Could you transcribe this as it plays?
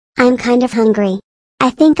I'm kind of hungry.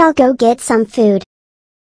 I think I'll go get some food.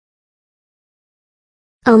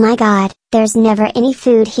 Oh my god, there's never any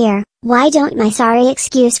food here. Why don't my sorry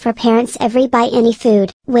excuse for parents ever buy any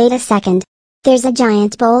food? Wait a second. There's a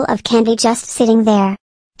giant bowl of candy just sitting there.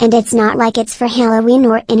 And it's not like it's for Halloween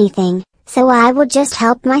or anything, so I will just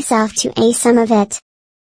help myself to some of it.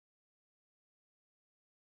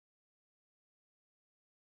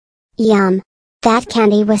 Yum! That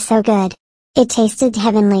candy was so good. It tasted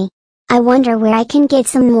heavenly. I wonder where I can get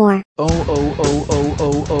some more.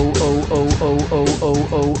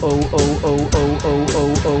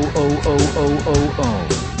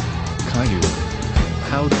 Caillou.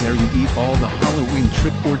 How dare you eat all the Halloween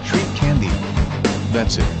trick-or-treat candy?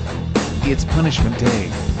 That's it. It's punishment day.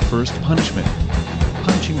 First punishment.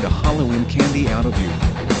 Punching the Halloween candy out of you.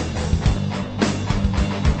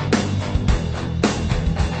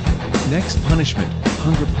 Next punishment,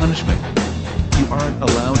 hunger punishment. You aren't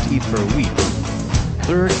allowed to eat for a week.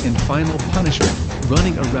 Third and final punishment,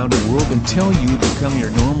 running around the world until you become your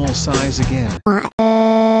normal size again.